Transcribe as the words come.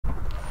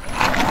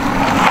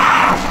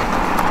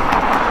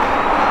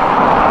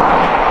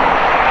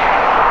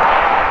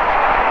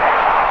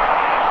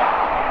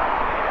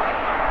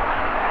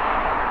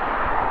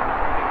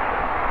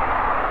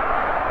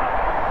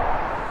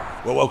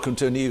welcome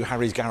to a new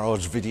Harry's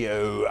Garage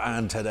video,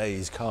 and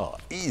today's car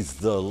is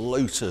the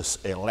Lotus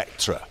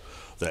Eletre,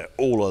 the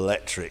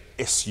all-electric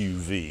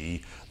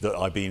SUV that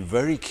I've been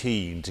very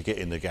keen to get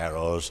in the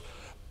garage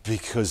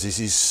because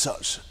this is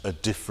such a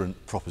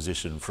different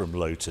proposition from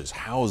Lotus.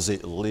 How does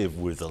it live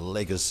with the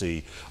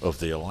legacy of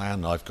the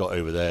Elan I've got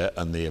over there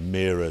and the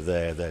Emira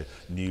there, the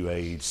new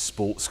age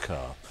sports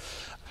car?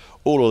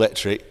 All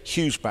electric,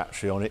 huge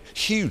battery on it,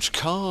 huge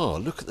car.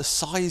 Look at the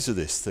size of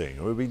this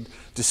thing. We've been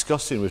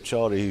discussing with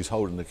Charlie, who's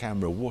holding the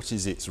camera, what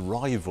is its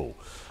rival?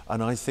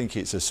 And I think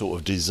it's a sort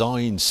of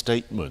design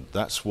statement.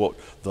 That's what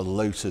the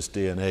Lotus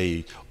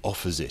DNA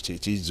offers it.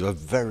 It is a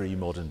very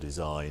modern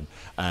design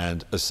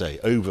and, as I say,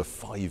 over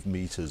 5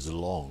 meters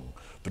long.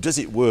 But does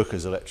it work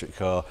as an electric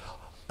car?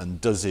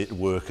 And does it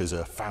work as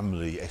a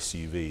family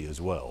SUV as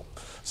well?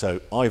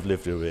 So I've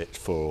lived with it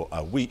for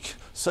a week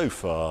so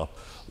far.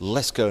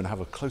 Let's go and have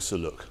a closer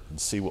look and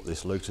see what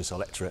this Lotus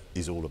Eletre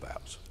is all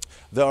about.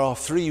 There are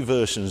 3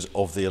 versions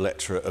of the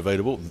Eletre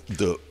available.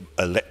 The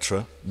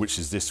Eletre, which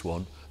is this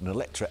one, an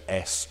Eletre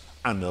S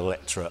and an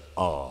Eletre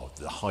R,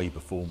 the high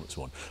performance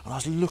one. And I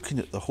was looking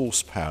at the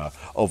horsepower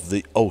of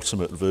the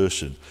ultimate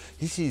version.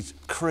 It is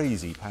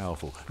crazy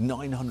powerful,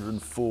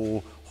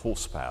 904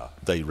 horsepower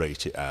they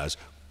rate it as,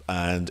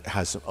 and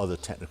has some other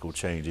technical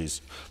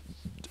changes.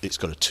 It's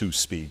got a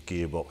 2-speed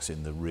gearbox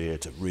in the rear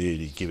to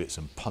really give it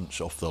some punch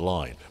off the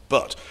line.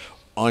 But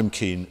I'm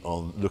keen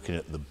on looking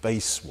at the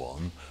base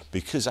one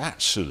because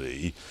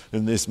actually,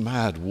 in this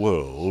mad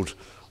world,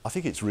 I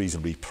think it's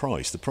reasonably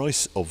priced. The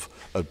price of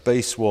a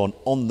base one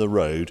on the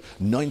road,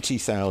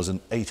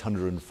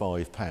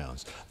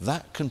 £90,805.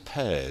 That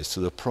compares to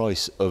the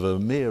price of a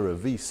Emira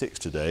V6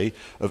 today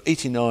of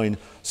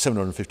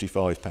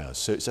 £89,755.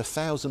 So it's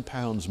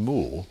 £1,000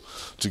 more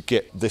to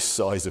get this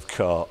size of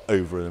car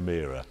over an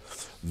Emira.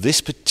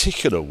 This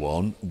particular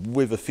one,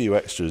 with a few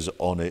extras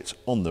on it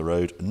on the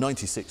road,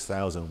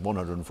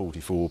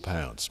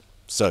 £96,144.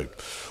 So,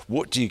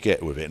 what do you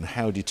get with it and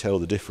how do you tell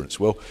the difference?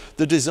 Well,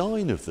 the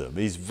design of them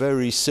is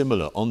very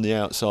similar on the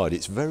outside.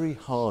 It's very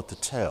hard to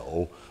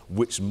tell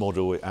which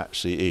model it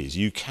actually is.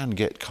 You can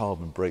get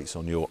carbon brakes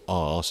on your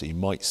R, so you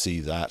might see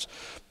that,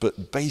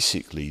 but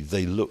basically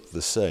they look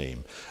the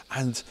same.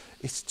 And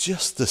it's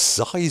just the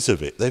size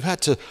of it. They've had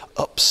to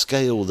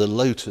upscale the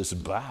Lotus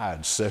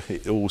badge so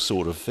it all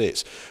sort of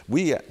fits.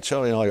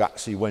 Charlie and I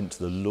actually went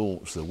to the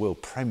launch, the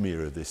world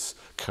premiere of this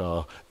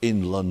car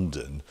in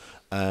London,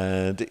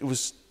 and it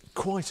was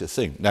quite a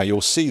thing. Now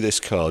you'll see this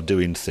car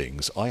doing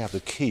things. I have the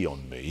key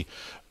on me,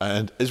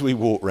 and as we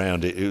walked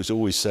around it, it was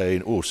always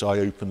saying, oh, shall I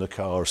open the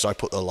car, shall I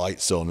put the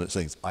lights on and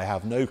things. I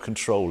have no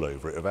control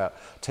over it. About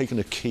taking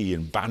a key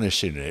and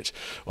banishing it,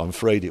 I'm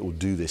afraid it will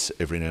do this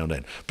every now and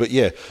then. But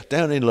yeah,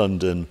 down in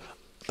London,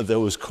 there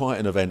was quite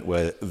an event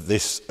where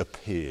this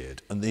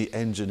appeared and the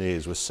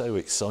engineers were so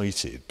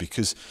excited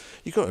because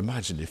you've got to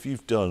imagine if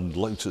you've done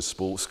Lotus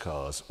sports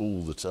cars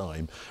all the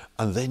time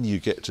and then you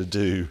get to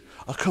do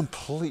a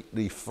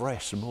completely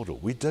fresh model.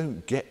 We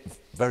don't get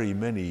very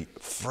many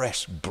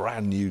fresh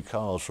brand new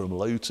cars from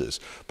Lotus,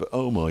 but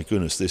oh my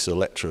goodness, this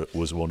Eletre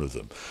was one of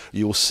them.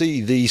 You'll see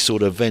these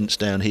sort of vents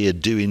down here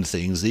doing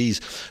things.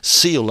 These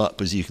seal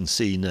up, as you can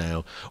see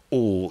now,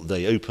 or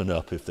they open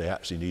up if they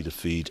actually need to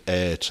feed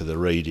air to the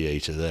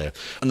radiator there.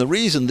 And the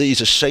reason these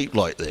are shaped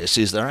like this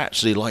is they're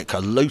actually like a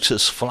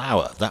lotus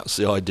flower. That's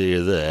the idea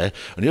there.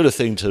 And the other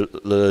thing to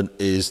learn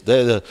is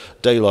they're the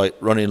daylight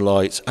running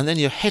lights, and then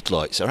your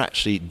headlights are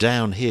actually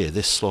down here,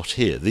 this slot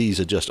here. These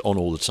are just on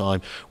all the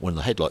time. When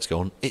the headlights go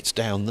on, it's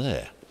down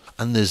there.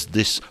 And there's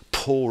this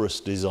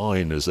porous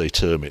design, as they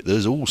term it.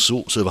 There's all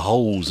sorts of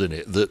holes in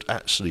it that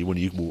actually, when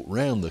you walk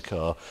around the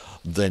car,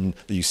 then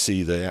you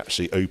see they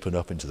actually open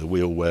up into the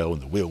wheel well,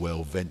 and the wheel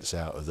well vents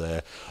out of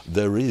there.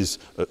 There is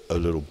a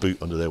little boot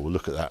under there. We'll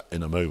look at that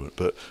in a moment.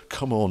 But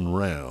come on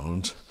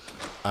round,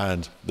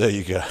 and there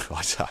you go.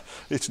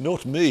 It's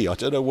not me. I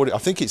don't know what I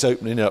think it's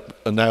opening up,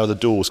 and now the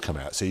doors come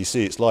out. So you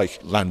see, it's like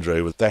Land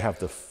Rover. They have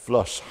the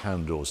flush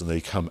handles, and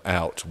they come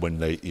out when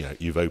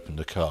you've opened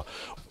the car.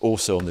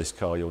 Also on this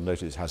car, you'll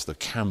notice it has the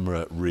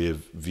camera rear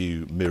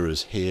view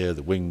mirrors here,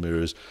 the wing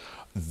mirrors.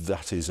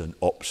 That is an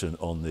option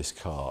on this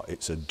car.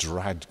 It's a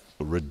drag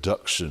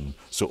reduction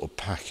sort of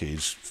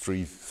package,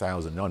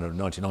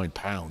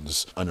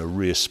 £3,999, and a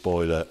rear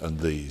spoiler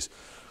and these.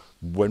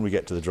 When we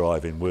get to the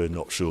drive-in, we're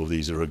not sure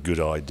these are a good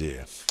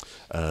idea.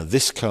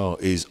 This car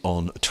is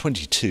on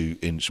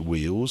 22-inch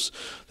wheels.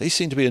 They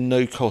seem to be a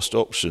no-cost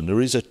option.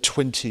 There is a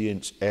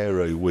 20-inch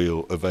aero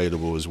wheel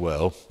available as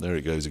well. There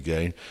it goes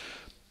again.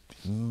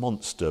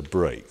 Monster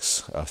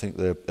brakes. I think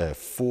they're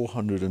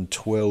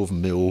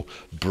 412mm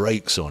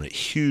brakes on it,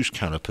 huge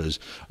calipers,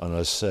 and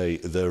I say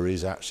there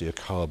is actually a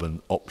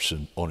carbon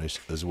option on it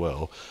as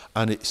well,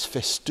 and it's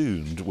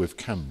festooned with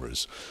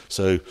cameras.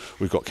 So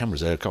we've got cameras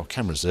there, we've got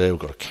cameras there,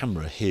 we've got a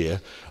camera here,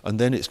 and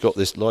then it's got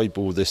this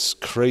label, this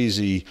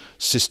crazy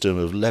system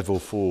of level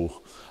 4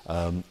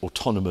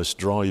 autonomous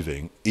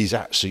driving is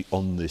actually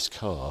on this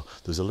car.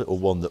 There's a little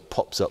one that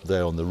pops up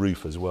there on the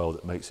roof as well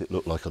that makes it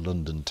look like a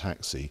London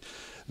taxi.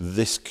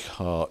 this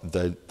car,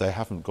 they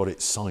haven't got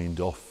it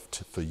signed off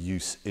for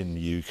use in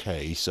the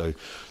UK, so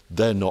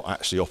they're not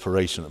actually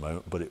operational at the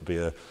moment, but it'll be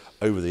a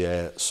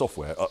over-the-air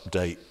software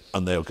update,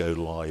 and they'll go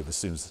live as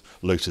soon as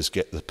Lotus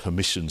get the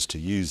permissions to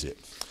use it.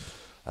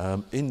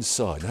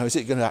 Inside, now is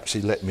it going to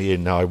actually let me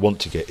in now I want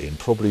to get in?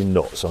 Probably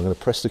not, so I'm going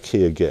to press the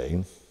key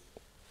again.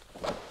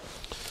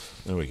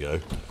 There we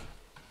go.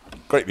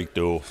 Great big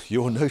door.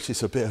 You'll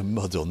notice a bit of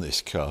mud on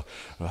this car.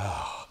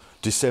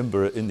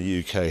 December in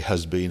the UK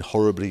has been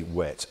horribly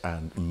wet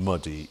and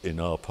muddy in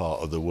our part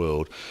of the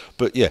world.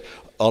 But yeah,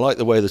 I like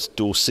the way this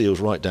door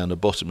seals right down the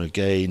bottom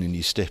again, and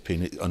you step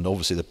in, and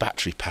obviously the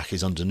battery pack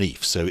is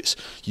underneath. So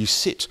you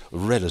sit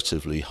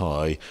relatively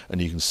high,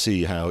 and you can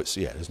see how it's,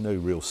 there's no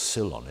real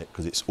sill on it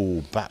because it's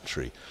all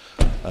battery.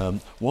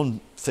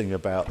 One thing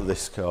about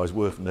this car is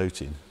worth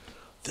noting.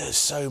 There's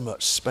so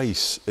much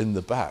space in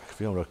the back. If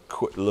you want a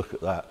quick look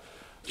at that,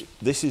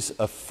 this is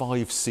a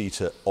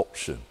 5-seater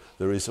option.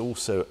 There is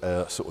also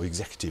a sort of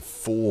executive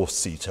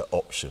 4-seater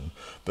option,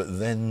 but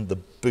then the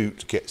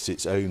boot gets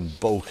its own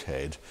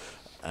bulkhead,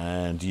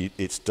 and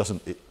it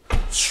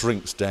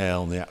shrinks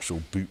down the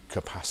actual boot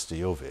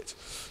capacity of it.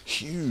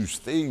 Huge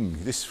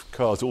thing. This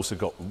car's also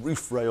got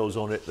roof rails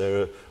on it.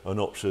 They're an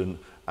option,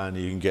 and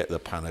you can get the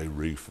pano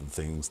roof and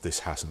things. This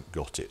hasn't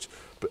got it.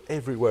 But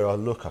everywhere I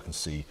look, I can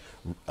see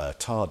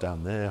tar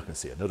down there, I can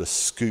see another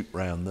scoop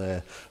round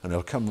there, and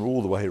I'll come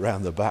all the way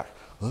around the back.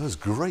 Well, there's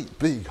great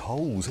big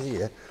holes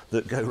here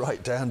that go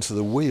right down to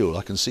the wheel.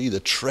 I can see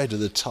the tread of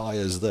the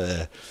tyres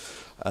there.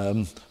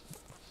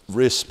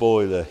 Rear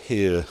spoiler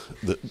here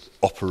that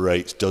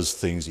operates, does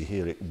things. You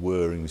hear it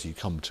whirring as you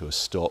come to a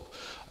stop.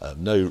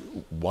 No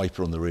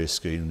wiper on the rear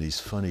screen, and these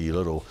funny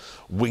little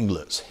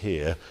winglets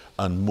here,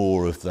 and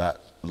more of that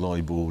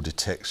libel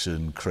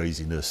detection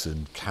craziness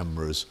and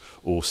cameras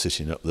all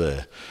sitting up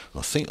there.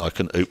 I think I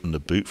can open the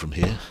boot from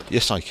here.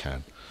 Yes, I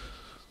can.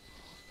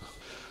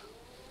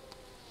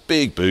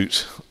 Big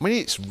boot. I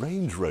mean, it's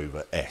Range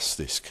Rover S,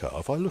 this car.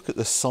 If I look at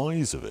the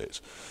size of it,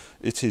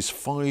 it is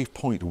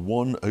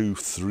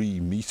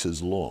 5.103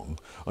 metres long,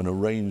 and a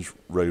Range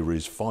Rover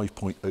is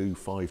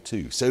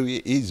 5.052. So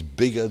it is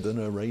bigger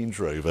than a Range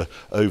Rover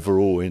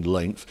overall in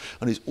length,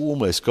 and it's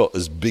almost got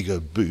as big a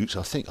boot.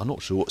 I'm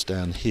not sure what's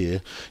down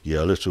here.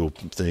 Yeah, a little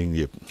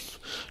thing,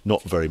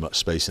 not very much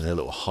space in there, a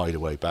little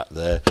hideaway back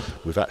there.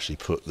 We've actually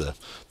put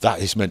that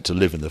is meant to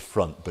live in the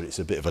front, but it's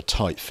a bit of a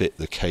tight fit,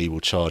 the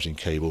cable, charging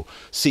cable.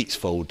 Seats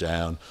fold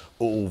down,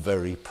 all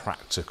very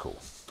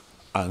practical.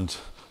 And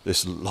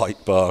this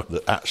light bar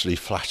that actually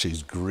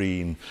flashes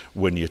green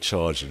when you're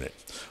charging it.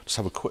 Let's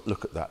have a quick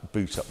look at that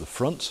boot up the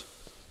front.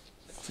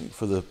 I think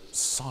for the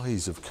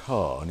size of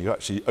car, and you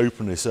actually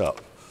open this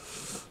up,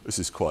 this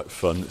is quite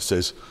fun. It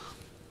says,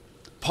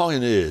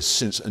 pioneers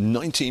since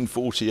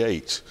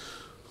 1948.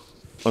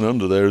 And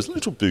under there is a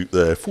little boot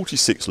there,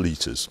 46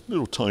 litres,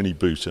 little tiny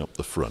boot up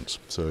the front.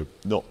 So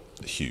not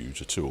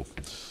huge at all.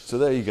 So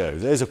there you go.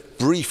 There's a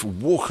brief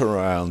walk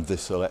around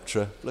this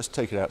Eletre. Let's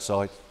take it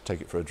outside,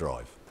 take it for a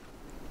drive.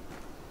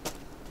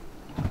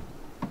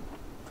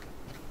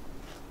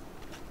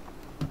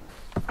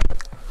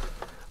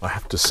 I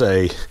have to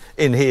say,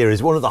 in here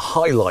is one of the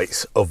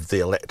highlights of the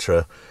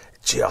Eletre.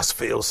 It just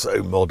feels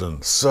so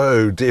modern,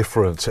 so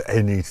different to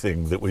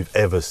anything that we've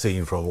ever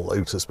seen from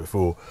Lotus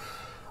before.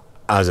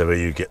 As ever,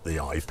 you get the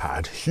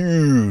iPad,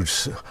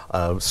 huge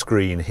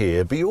screen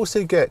here, but you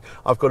also get,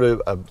 I've got a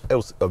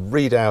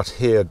readout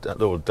here, a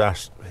little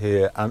dash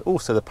here, and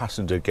also the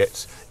passenger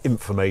gets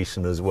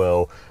information as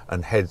well,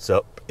 and heads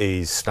up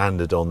is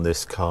standard on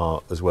this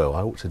car as well.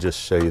 I ought to just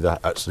show you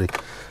that actually.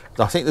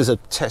 I think there's a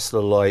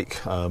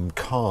Tesla-like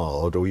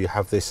card, or you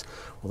have this,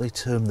 what they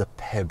term the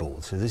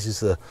pebble. So this is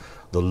the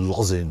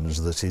lozenge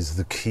that is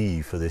the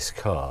key for this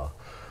car.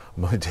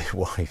 My dear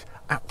wife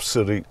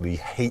absolutely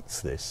hates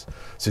this.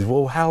 Says,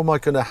 well, how am I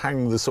going to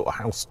hang the sort of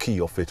house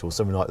key off it or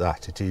something like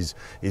that? It is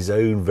his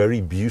own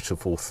very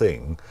beautiful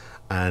thing.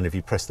 And if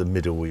you press the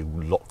middle, you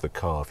lock the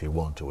car if you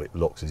want, or it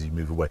locks as you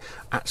move away.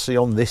 Actually,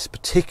 on this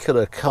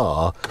particular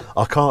car,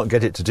 I can't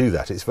get it to do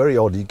that. It's very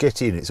odd. You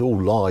get in, it's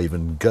all live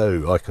and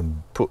go. I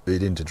can put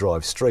it into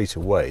drive straight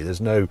away.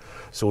 There's no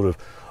sort of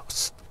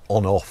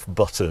on-off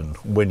button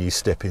when you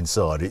step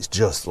inside. It's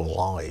just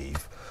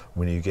live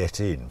when you get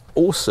in.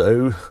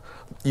 Also,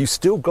 you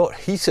still got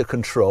heater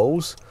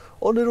controls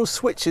on little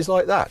switches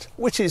like that,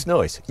 which is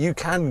nice. You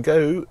can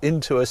go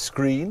into a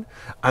screen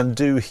and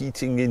do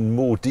heating in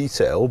more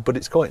detail, but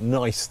it's quite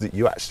nice that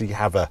you actually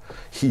have a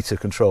heater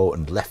control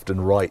and left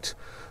and right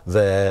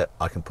there.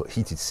 I can put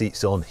heated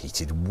seats on,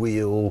 heated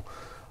wheel,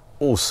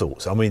 all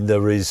sorts. I mean,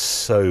 there is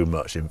so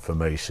much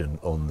information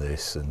on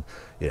this, and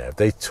yeah,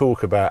 they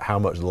talk about how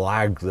much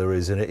lag there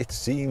is in it. It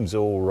seems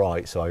all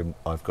right. So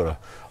I've got a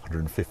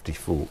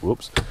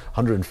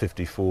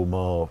 154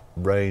 mile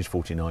range,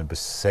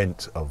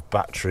 49% of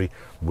battery.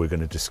 We're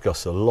going to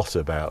discuss a lot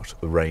about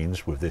the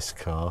range with this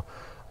car,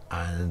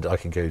 and I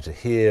can go to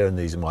here, and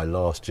these are my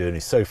last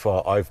journeys. So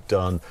far I've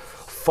done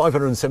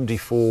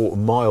 574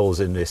 miles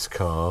in this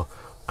car,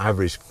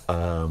 average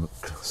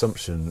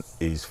consumption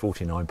is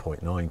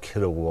 49.9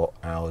 kilowatt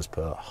hours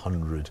per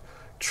 100.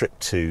 Trip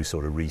 2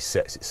 sort of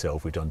resets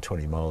itself. We've done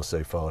 20 miles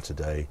so far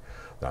today,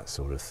 that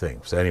sort of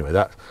thing. So anyway,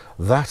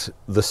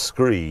 the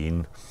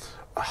screen,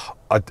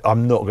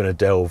 I'm not going to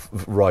delve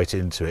right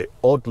into it.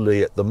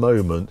 Oddly, at the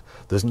moment,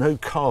 there's no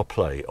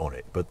CarPlay on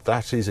it, but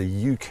that is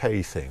a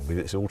UK thing.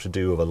 It's all to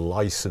do with a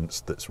license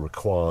that's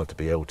required to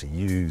be able to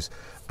use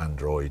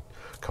Android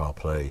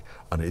CarPlay,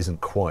 and it isn't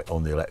quite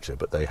on the Eletre,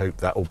 but they hope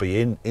that will be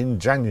in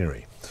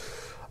January.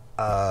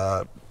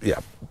 Yeah,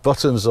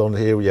 buttons on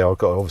here. Yeah, I've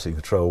got obviously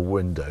control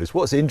windows.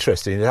 What's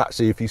interesting is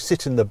actually if you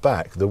sit in the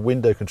back, the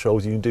window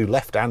controls, you can do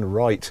left and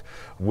right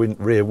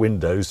rear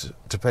windows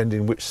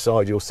depending which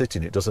side you're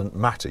sitting. It doesn't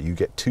matter. You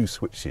get 2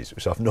 switches,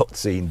 which I've not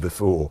seen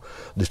before.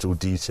 Little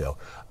detail.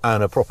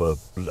 And a proper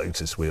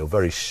Lotus wheel,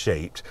 very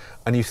shaped.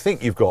 And you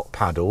think you've got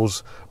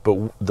paddles,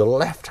 but the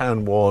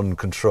left-hand one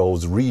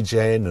controls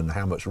regen and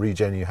how much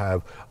regen you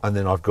have. And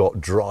then I've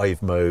got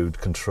drive mode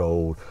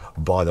controlled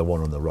by the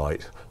one on the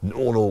right.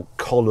 Normal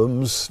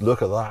columns,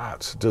 look at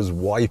that. It does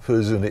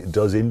wipers and it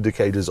does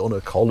indicators on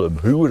a column.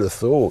 Who would have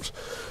thought?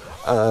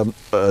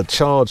 A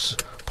charge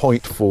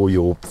point for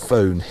your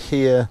phone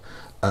here.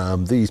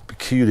 These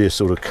peculiar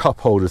sort of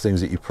cup holder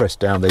things that you press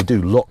down, they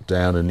do lock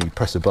down, and you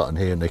press a button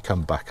here and they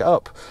come back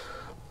up.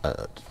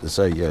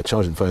 So yeah,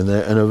 charging phone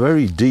there, and a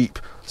very deep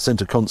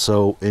center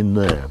console in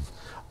there.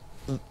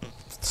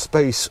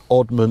 Space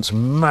oddments,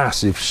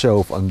 massive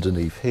shelf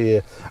underneath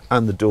here,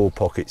 and the door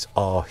pockets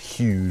are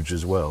huge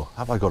as well.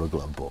 Have I got a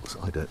glove box?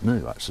 I don't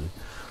know actually.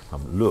 I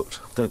haven't looked.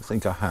 Don't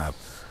think I have.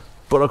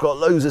 But I've got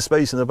loads of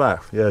space in the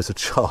back. Yeah, there's a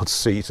child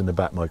seat in the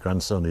back. My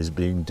grandson is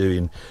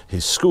doing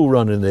his school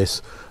run in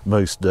this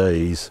most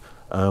days.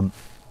 A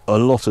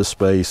lot of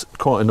space,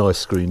 quite a nice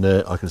screen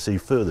there. I can see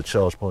further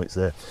charge points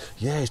there.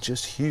 Yeah, it's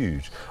just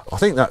huge. I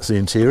think that's the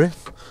interior.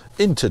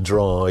 Into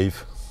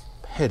drive,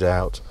 head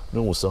out,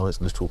 normal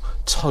size, little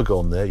tug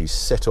on there. You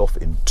set off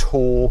in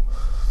tour.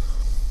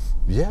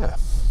 Yeah,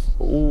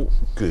 all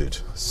good.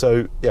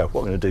 So yeah,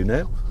 what I'm going to do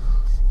now,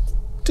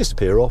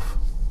 disappear off,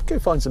 go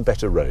find some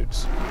better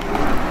roads.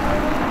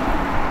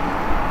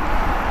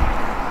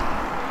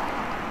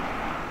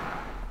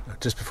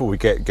 Just before we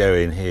get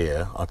going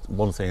here,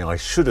 one thing I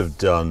should have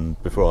done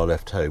before I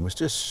left home was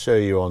just show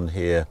you on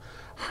here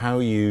how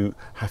you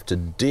have to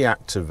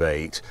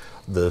deactivate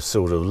the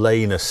sort of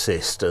lane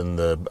assist and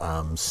the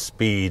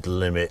speed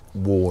limit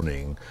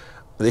warning.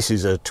 This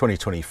is a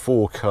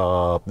 2024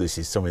 car. This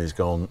is something that's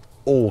gone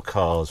all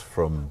cars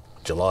from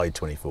July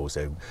 24,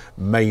 so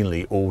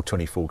mainly all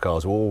 24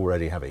 cars will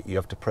already have it. You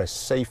have to press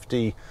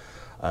safety,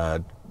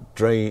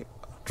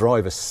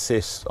 drive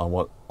assist, I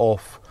want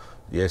off.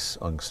 Yes,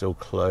 I can still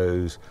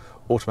close.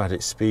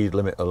 Automatic speed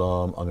limit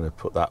alarm, I'm going to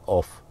put that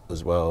off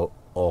as well,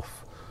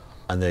 off.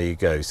 And there you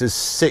go. So there's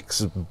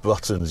 6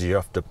 buttons you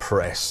have to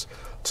press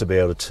to be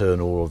able to turn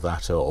all of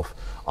that off.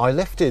 I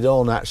left it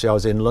on actually. I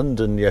was in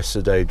London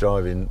yesterday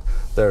driving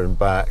there and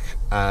back,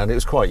 and it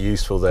was quite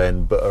useful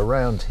then, but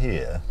around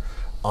here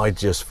I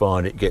just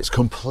find it gets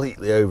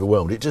completely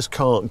overwhelmed. It just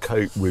can't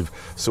cope with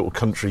sort of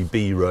country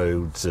B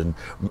roads and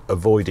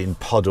avoiding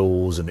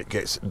puddles, and it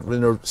gets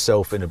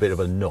itself in a bit of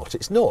a knot.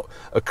 It's not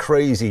a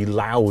crazy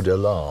loud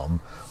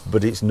alarm,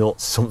 but it's not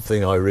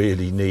something I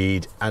really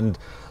need. And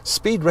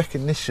speed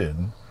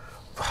recognition,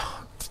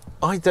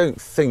 I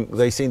don't think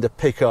they seem to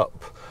pick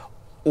up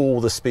all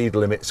the speed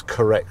limits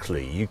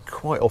correctly. You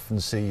quite often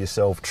see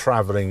yourself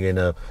travelling in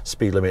a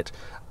speed limit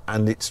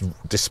and it's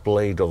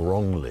displayed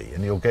wrongly,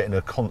 and you're getting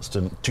a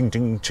constant ching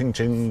ching ching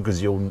ching because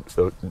you're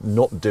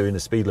not doing the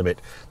speed limit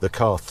the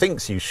car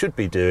thinks you should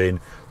be doing,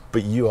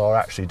 but you are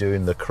actually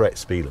doing the correct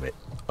speed limit.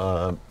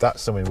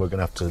 That's something we're going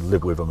to have to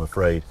live with, I'm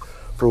afraid,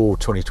 for all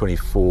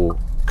 2024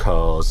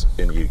 cars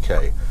in the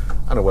UK.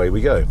 And away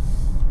we go.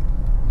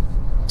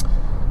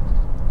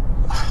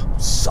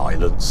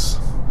 Silence.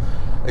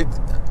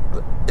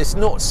 It's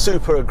not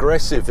super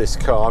aggressive, this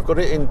car. I've got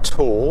it in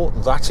tour.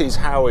 That is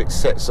how it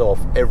sets off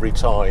every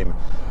time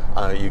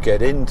you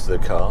get into the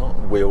car.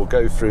 We'll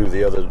go through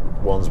the other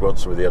ones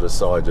once we're the other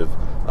side of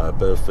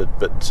Burford,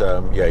 but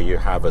yeah, you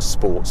have a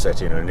sport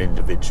setting and an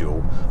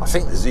individual. I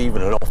think there's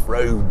even an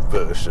off-road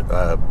version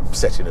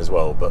setting as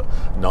well, but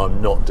no,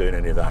 I'm not doing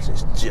any of that.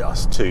 It's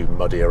just too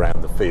muddy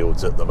around the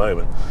fields at the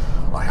moment.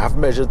 I have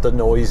measured the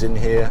noise in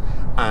here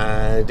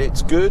and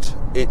it's good.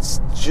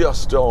 It's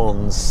just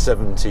on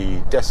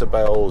 70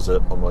 decibels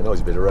on my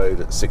noisy bit of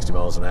road at 60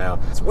 miles an hour,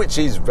 which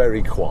is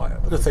very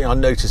quiet. The thing I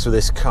noticed with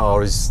this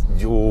car is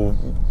your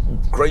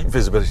great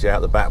visibility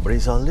out the back, but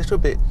it's a little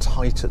bit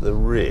tight at the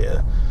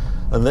rear,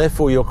 and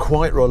therefore you're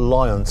quite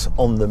reliant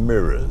on the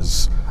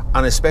mirrors,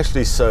 and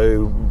especially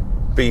so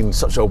being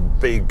such a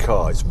big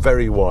car. It's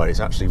very wide. It's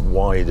actually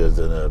wider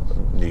than a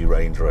new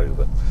Range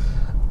Rover,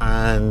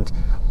 and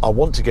I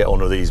want to get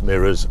on with these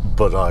mirrors,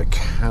 but I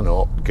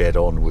cannot get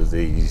on with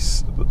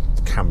these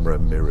camera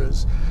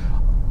mirrors.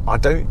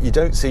 You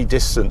don't see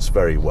distance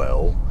very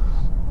well,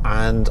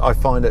 and I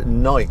find at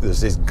night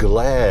there's this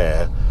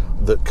glare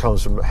that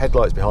comes from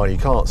headlights behind you.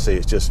 You can't see,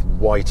 it's just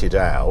whited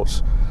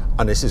out,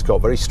 and this has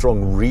got very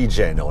strong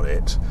regen on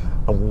it.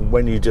 And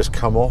when you just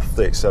come off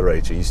the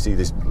accelerator, you see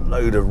this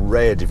load of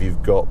red. If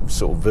you've got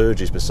sort of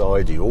verges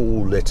beside you,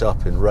 all lit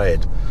up in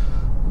red,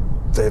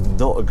 they're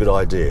not a good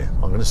idea.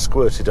 I'm going to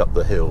squirt it up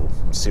the hill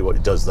and see what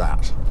it does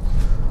that.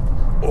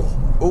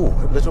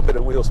 Oh, a little bit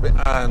of wheel spin,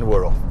 and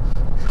we're off.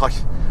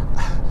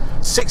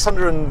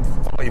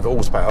 605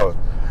 horsepower.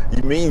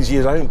 It means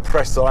you don't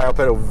press the loud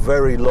pedal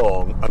very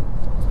long, and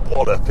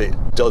wallop, it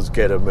does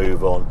get a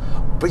move on.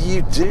 But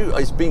you do,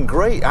 it's been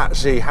great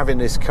actually having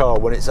this car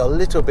when it's a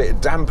little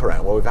bit damp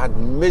around. Well, we've had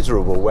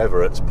miserable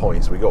weather at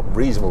points. We got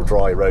reasonable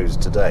dry roads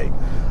today.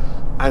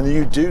 And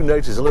you do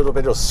notice a little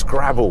bit of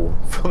scrabble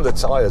from the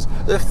tyres.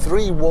 The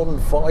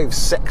 315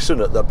 section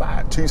at the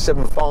back,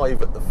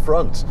 275 at the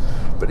front.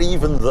 But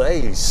even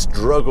they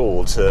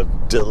struggle to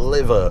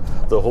deliver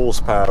the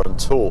horsepower and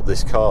torque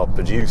this car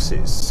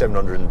produces,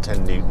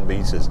 710 Newton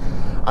meters.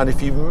 And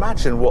if you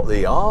imagine what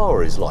the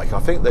R is like,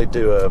 I think they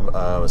do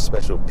a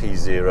special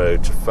P0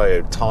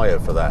 Trofeo tyre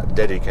for that,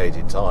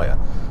 dedicated tyre.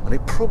 And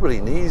it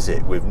probably needs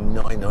it with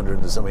 900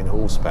 and something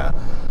horsepower.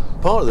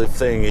 Part of the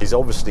thing is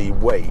obviously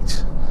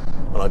weight.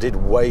 And I did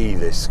weigh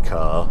this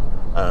car.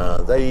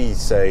 They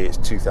say it's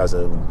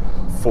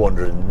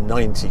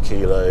 2,490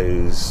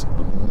 kilos,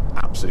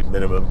 absolute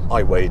minimum.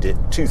 I weighed it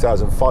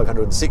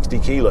 2,560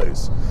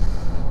 kilos.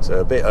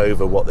 So a bit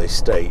over what they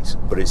state,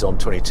 but it's on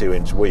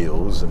 22-inch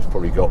wheels and it's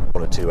probably got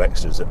one or two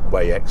extras that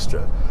weigh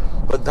extra.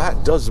 But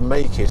that does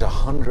make it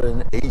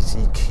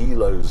 180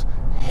 kilos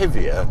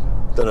heavier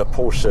than a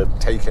Porsche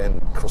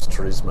Taycan Cross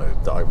Turismo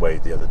that I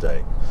weighed the other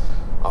day.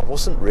 I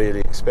wasn't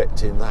really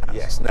expecting that.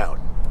 Yes, now,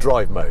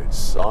 drive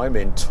modes. I'm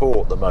in Tour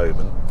at the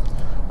moment,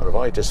 and if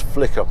I just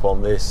flick up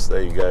on this,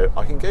 there you go,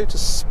 I can go to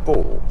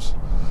Sport.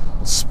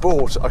 In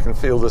Sport, I can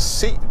feel the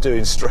seat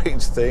doing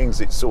strange things.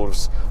 It sort of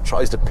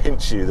tries to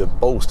pinch you, the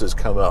bolsters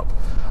come up,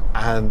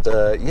 and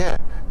yeah,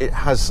 it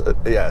has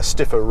a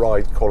stiffer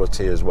ride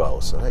quality as well.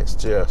 So let's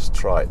just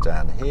try it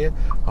down here.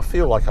 I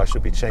feel like I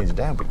should be changing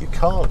down, but you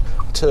can't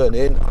turn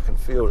in. I can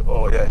feel,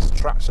 oh yes,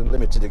 traction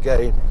limited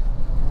again.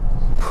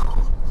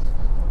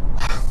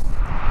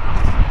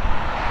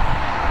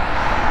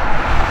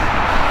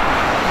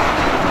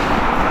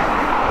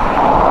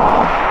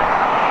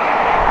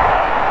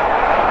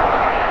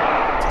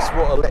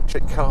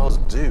 Electric cars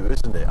do,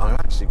 isn't it? I'm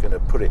actually going to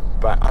put it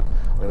back.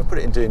 I'm going to put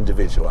it into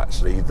individual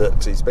actually.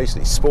 That is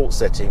basically sport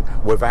setting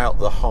without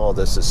the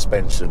harder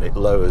suspension. It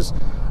lowers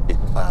it.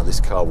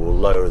 This car will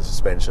lower the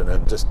suspension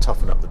and just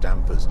toughen up the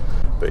dampers.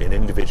 But in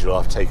individual,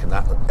 I've taken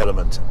that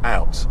element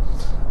out.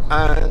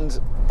 And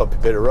bumpy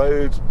bit of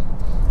road,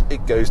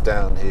 it goes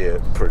down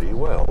here pretty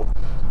well.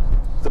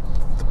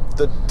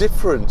 The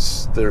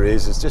difference there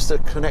is just a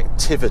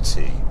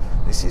connectivity.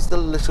 This is the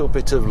little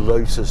bit of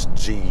Lotus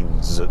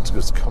genes that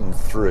has come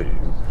through,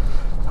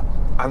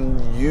 and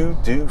you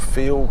do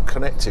feel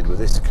connected with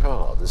this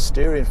car. The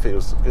steering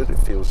feels good, it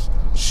feels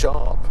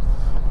sharp,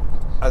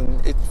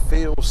 and it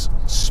feels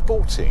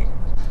sporting.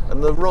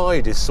 And the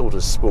ride is sort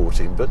of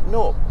sporting, but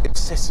not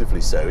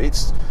excessively so. I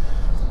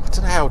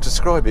don't know how to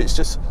describe it, it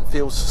just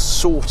feels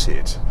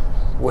sorted,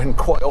 when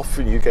quite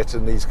often you get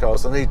in these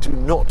cars and they do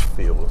not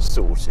feel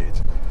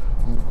sorted.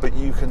 But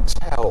you can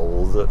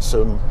tell that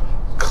some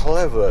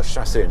clever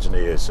chassis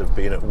engineers have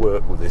been at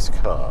work with this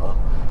car,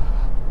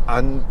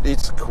 and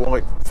it's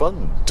quite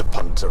fun to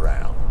punt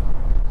around,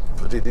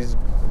 but it is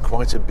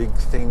quite a big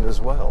thing as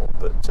well.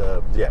 But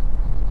yeah,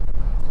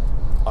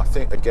 I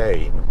think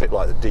again, a bit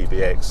like the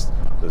DBX,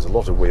 there's a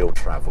lot of wheel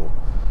travel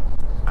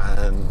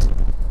and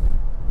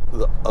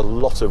a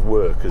lot of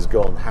work has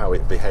gone how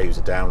it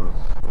behaves down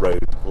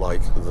road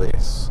like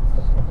this.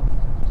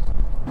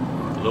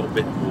 A little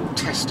bit more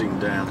testing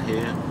down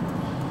here.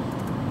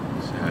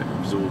 See how it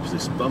absorbs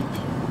this bump.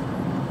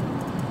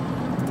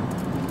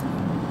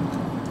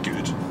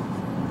 Good.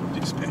 Didn't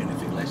expect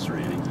anything less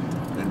really.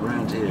 And then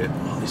round here,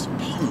 oh, this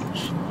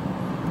punch.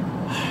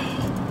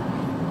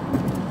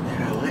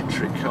 Yeah,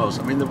 electric cars.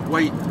 I mean, the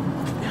weight,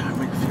 yeah, I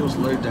mean, it feels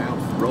low down,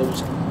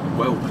 rolls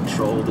well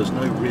controlled. There's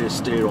no rear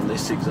steer on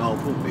this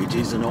example. It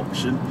is an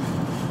option.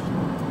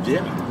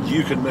 Yeah,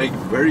 you can make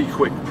very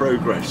quick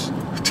progress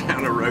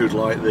down a road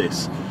like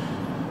this.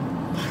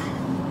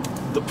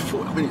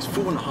 I mean, it's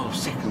 4.5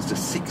 seconds to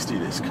 60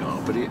 this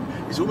car, but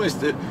it's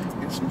almost that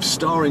its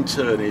starring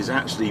turn is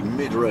actually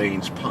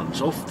mid-range punch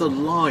off the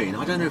line.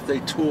 I don't know if they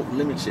torque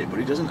limit it, but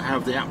it doesn't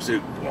have the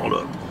absolute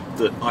wallop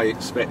that I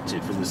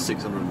expected from the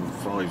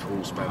 605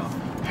 horsepower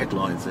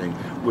headline thing.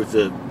 With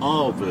the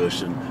R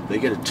version, they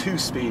get a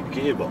 2-speed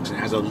gearbox and it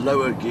has a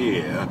lower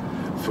gear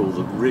for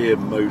the rear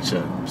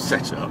motor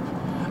setup,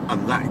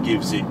 and that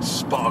gives it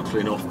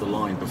sparkling off the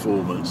line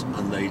performance,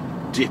 and they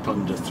dip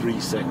under 3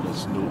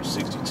 seconds 0 to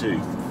 62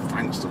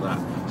 thanks to that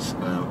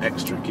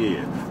extra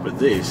gear. But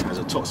this has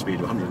a top speed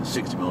of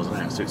 160 miles an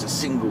hour, so it's a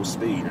single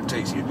speed. It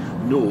takes you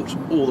 0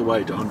 all the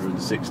way to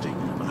 160,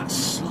 and that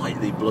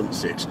slightly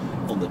blunts it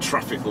on the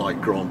traffic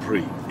light Grand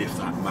Prix, if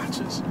that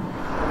matters.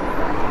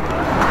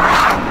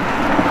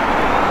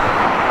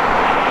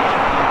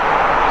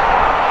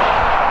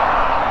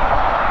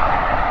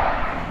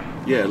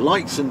 Yeah,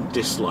 likes and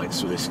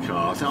dislikes for this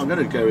car. I think I'm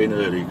going to go in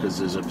early because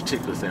there's a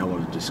particular thing I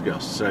want to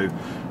discuss. So,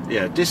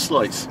 yeah,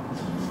 dislikes.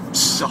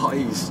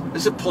 Size.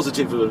 Is a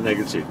positive or a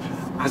negative?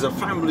 As a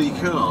family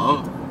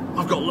car,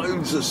 I've got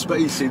loads of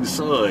space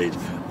inside.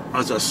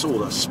 As I saw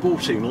that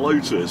sporting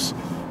Lotus,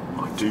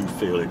 I do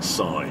feel its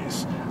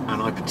size,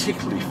 and I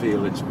particularly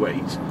feel its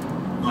weight.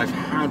 I've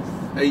had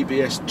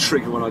ABS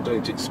trigger when I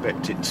don't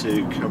expect it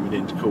to, coming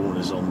into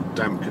corners on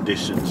damp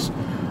conditions.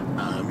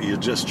 You're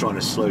just trying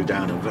to slow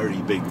down a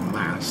very big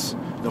mass.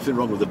 Nothing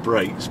wrong with the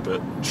brakes, but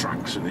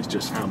traction is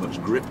just how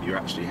much grip you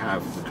actually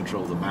have to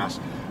control the mass.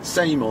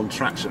 Same on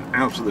traction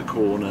out of the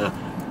corner.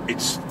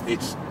 It's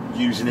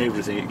using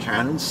everything it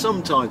can, and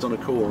sometimes on a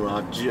corner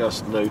I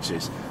just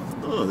notice,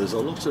 oh, there's a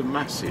lot of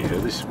mass here.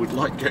 This would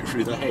like go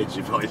through the hedge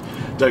if I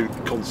don't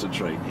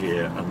concentrate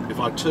here. And if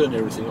I turn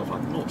everything off,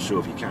 I'm not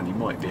sure if you can. You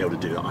might be able to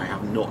do that. I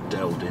have not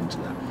delved into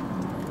that.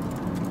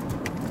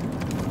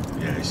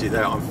 Yeah, you see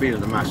there, I'm feeling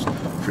the mass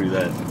through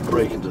there,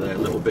 brake into there, a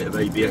little bit of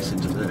ABS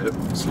into there,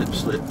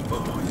 slip,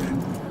 oh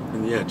yeah.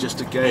 And yeah,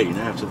 just again,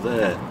 out of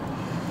there.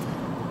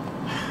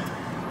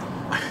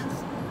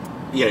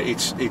 Yeah,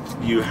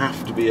 you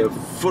have to be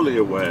fully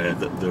aware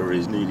that there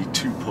is nearly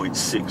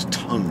 2.6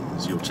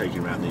 tons you're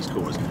taking around these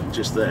corners.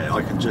 Just there,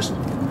 I can just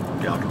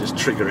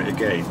trigger it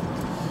again.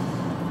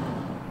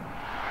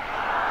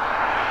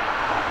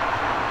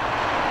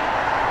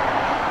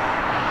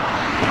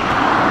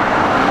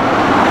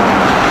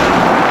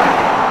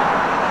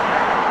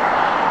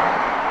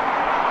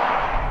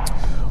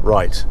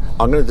 Right,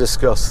 I'm going to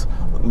discuss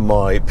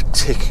my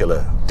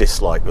particular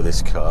dislike with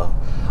this car,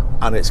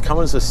 and it's come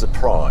as a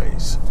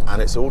surprise,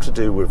 and it's all to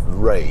do with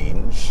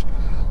range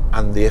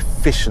and the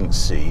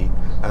efficiency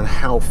and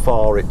how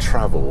far it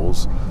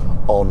travels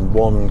on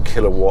 1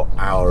 kilowatt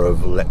hour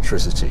of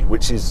electricity,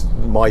 which is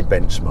my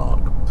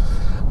benchmark,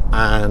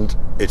 and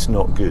it's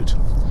not good.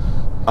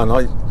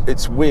 And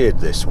it's weird,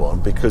 this one,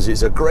 because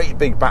it's a great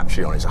big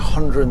battery on it. It's a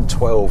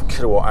 112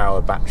 kilowatt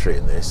hour battery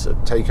in this. A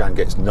Taycan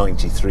gets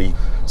 93,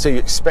 so you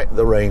expect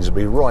the range to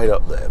be right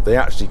up there. They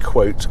actually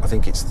quote, I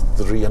think it's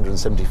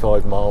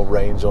 375 mile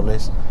range on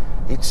this.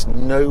 It's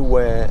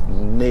nowhere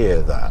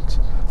near that.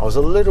 I was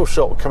a little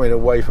shocked coming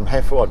away from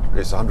Heffer.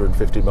 It's a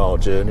 150 mile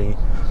journey,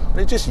 and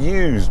it just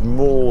used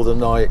more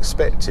than I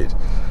expected.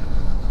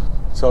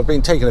 So I've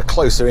been taking a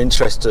closer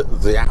interest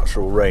at the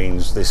actual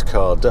range this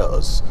car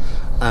does.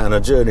 And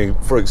a journey,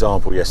 for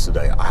example,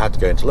 yesterday, I had to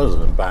go into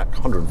London and back,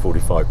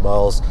 145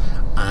 miles,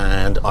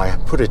 and I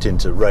put it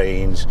into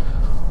range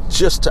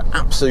just to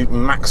absolutely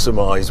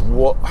maximise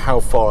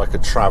how far I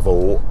could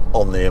travel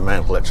on the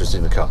amount of electricity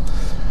in the car.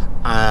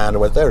 And I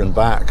went there and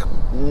back,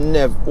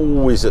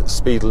 always at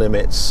speed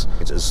limits.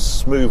 It's as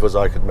smooth as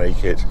I could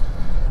make it,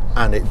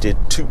 and it did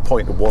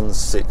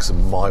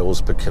 2.16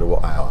 miles per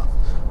kilowatt hour.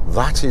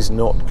 That is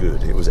not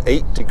good. It was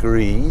 8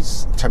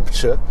 degrees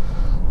temperature.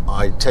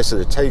 I tested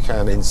a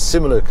Taycan in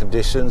similar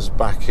conditions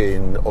back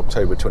in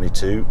October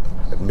 22.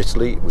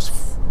 Admittedly, it was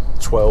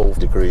 12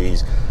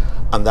 degrees,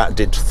 and that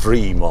did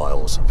 3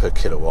 miles per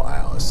kilowatt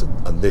hour,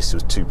 and this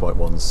was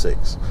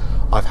 2.16.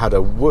 I've had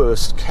a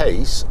worst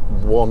case,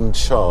 one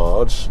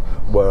charge,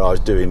 where I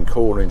was doing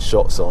cornering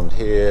shots on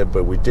here,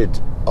 but we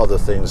did other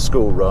things,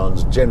 school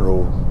runs,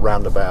 general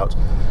roundabout.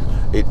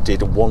 It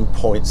did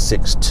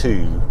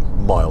 1.62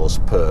 miles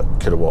per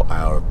kilowatt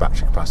hour of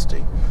battery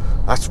capacity.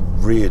 That's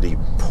really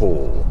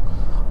poor,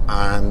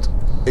 and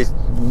it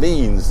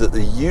means that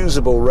the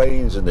usable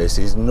range in this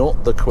is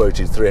not the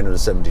quoted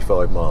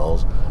 375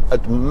 miles.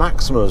 At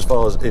maximum, as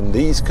far as in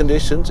these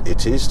conditions,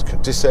 it is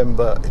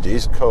December, it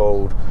is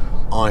cold,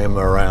 I am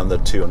around the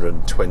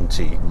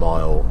 220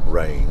 mile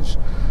range,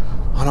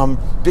 and I'm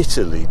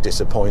bitterly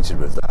disappointed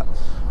with that.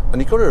 And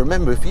you've got to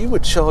remember, if you were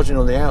charging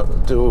on the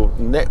outdoor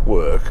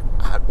network,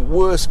 at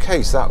worst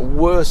case, that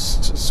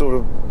worst sort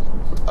of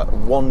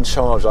one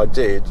charge I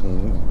did,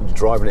 and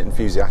driving it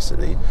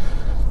enthusiastically,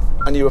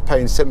 and you were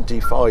paying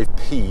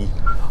 75p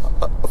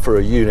for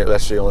a unit,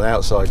 let's say, on an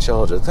outside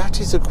charger, that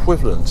is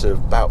equivalent to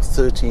about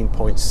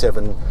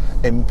 13.7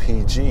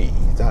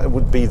 mpg. That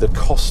would be the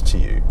cost to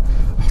you.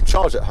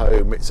 Charge at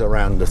home, it's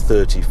around the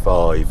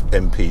 35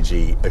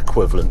 mpg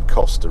equivalent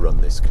cost to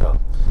run this car.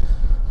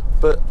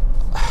 But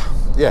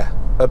yeah,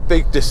 a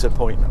big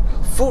disappointment.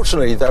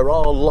 Fortunately, there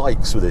are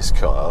likes with this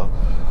car,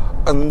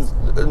 and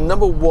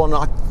number one,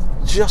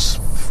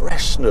 just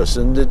freshness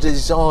and the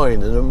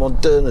design and the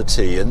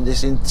modernity and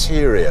this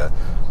interior.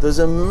 There's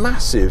a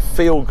massive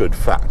feel-good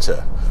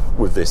factor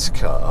with this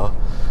car,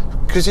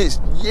 because it's,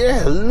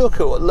 yeah, look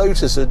at what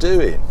Lotus are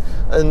doing,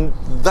 and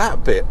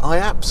that bit I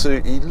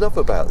absolutely love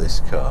about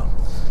this car.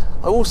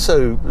 I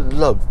also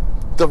love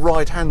the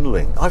ride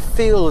handling. I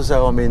feel as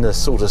though I'm in a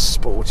sort of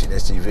sporting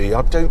SUV.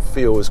 I don't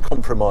feel as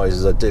compromised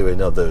as I do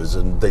in others,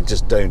 and they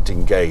just don't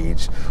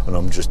engage, and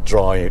I'm just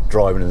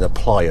driving an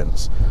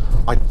appliance.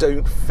 I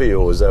don't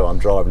feel as though I'm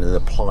driving an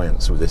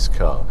appliance with this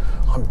car.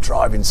 I'm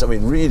driving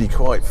something really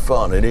quite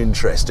fun and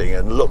interesting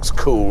and looks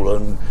cool,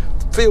 and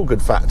feel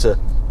good factor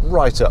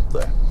right up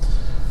there.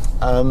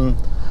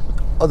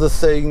 Other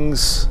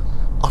things,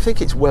 I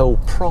think it's well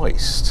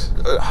priced.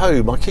 At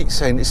home, I keep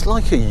saying it's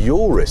like a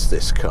Urus,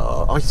 this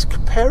car. I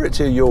compare it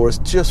to a Urus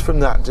just from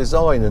that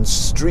design and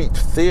street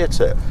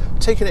theatre.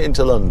 Taking it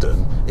into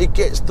London, it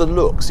gets the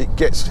looks,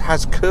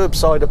 has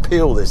curbside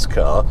appeal, this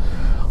car.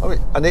 I mean,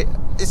 and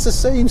it's the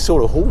same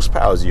sort of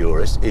horsepower as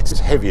Urus. It's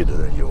heavier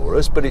than a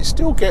Urus, but it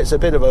still gets a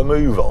bit of a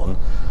move on.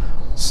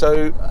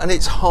 So, and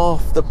it's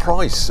half the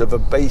price of a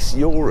base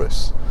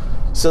Urus.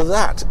 So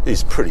that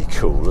is pretty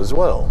cool as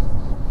well.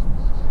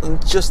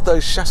 And just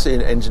those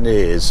chassis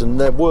engineers and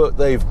their work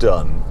they've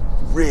done,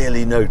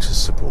 really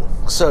noticeable.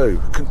 So,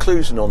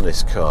 conclusion on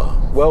this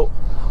car. Well,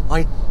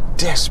 I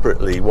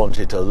desperately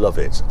wanted to love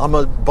it. I'm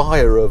a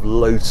buyer of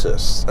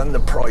Lotus and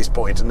the price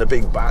point and the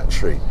big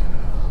battery.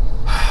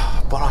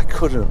 But I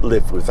couldn't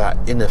live with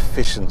that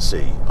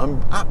inefficiency.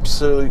 I'm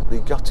absolutely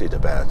gutted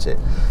about it.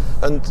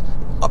 And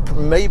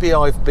maybe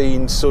I've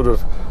been sort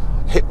of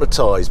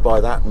hypnotised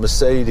by that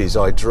Mercedes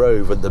I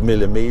drove at the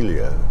Mille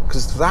Miglia,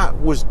 because that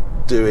was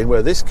doing,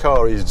 where this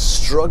car is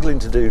struggling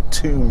to do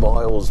 2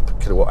 miles per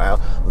kilowatt hour,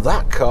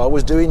 that car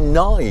was doing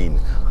 9.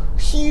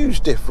 Huge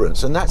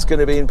difference, and that's going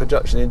to be in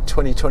production in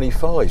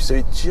 2025. So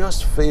it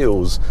just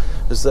feels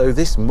as though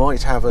this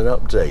might have an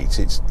update.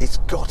 It's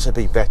got to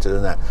be better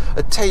than that.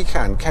 A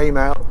Taycan came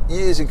out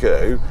years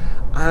ago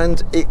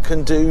and it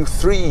can do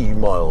 3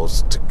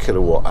 miles to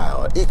kilowatt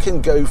hour. It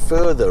can go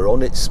further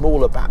on its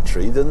smaller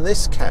battery than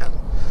this can.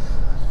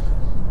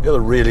 The other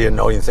really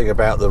annoying thing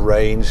about the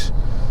range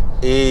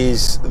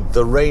is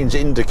the range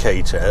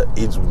indicator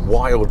is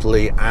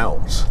wildly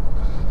out.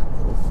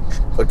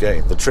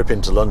 Again, the trip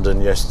into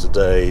London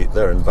yesterday,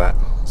 there and back,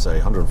 say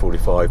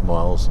 145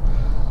 miles,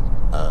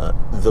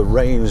 the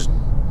range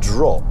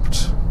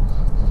dropped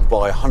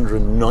by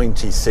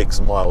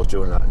 196 miles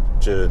during that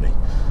journey.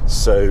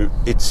 So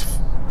it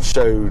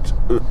showed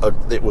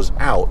it was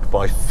out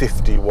by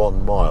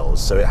 51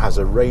 miles. So it has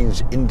a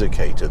range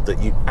indicator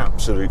that you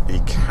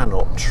absolutely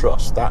cannot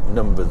trust. That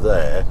number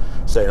there,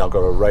 saying I've got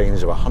a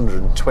range of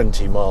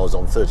 120 miles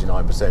on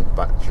 39%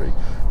 battery,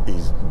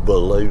 is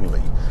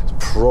baloney. It's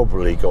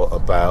probably got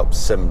about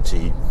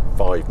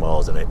 75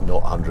 miles in it,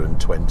 not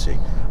 120,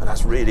 and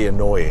that's really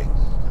annoying.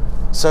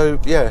 So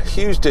yeah,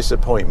 huge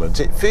disappointment.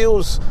 It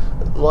feels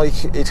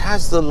like it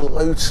has the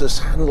Lotus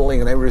handling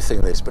and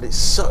everything, but it's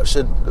such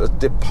a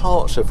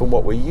departure from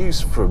what we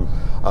used from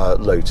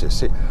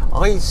Lotus. It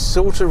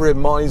sort of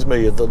reminds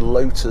me of the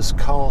Lotus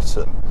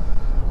Carton.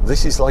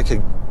 This is like a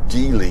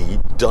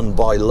Geely done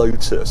by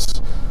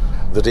Lotus,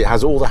 that it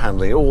has all the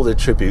handling, all the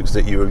attributes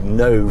that you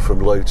know from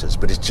Lotus,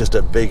 but it's just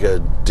a bigger,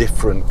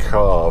 different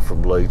car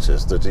from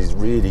Lotus that has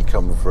really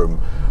come from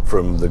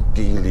the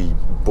Geely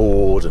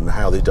board and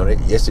how they've done it.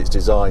 Yes, it's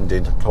designed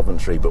in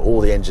Coventry, but all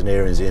the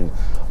engineering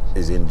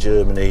is in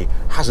Germany.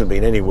 Hasn't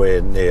been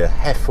anywhere near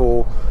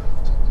Heffel,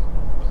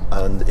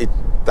 and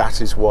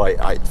that is why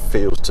it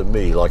feels to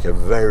me like a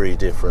very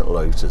different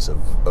Lotus,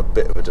 a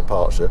bit of a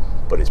departure,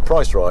 but it's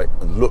priced right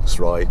and looks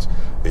right.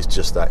 It's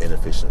just that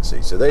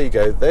inefficiency. So there you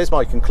go, there's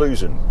my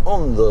conclusion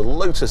on the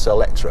Lotus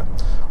Eletre.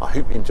 I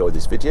hope you enjoyed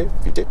this video.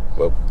 If you did,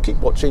 well, keep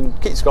watching,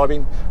 keep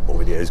subscribing, more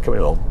videos coming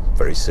along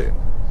very soon.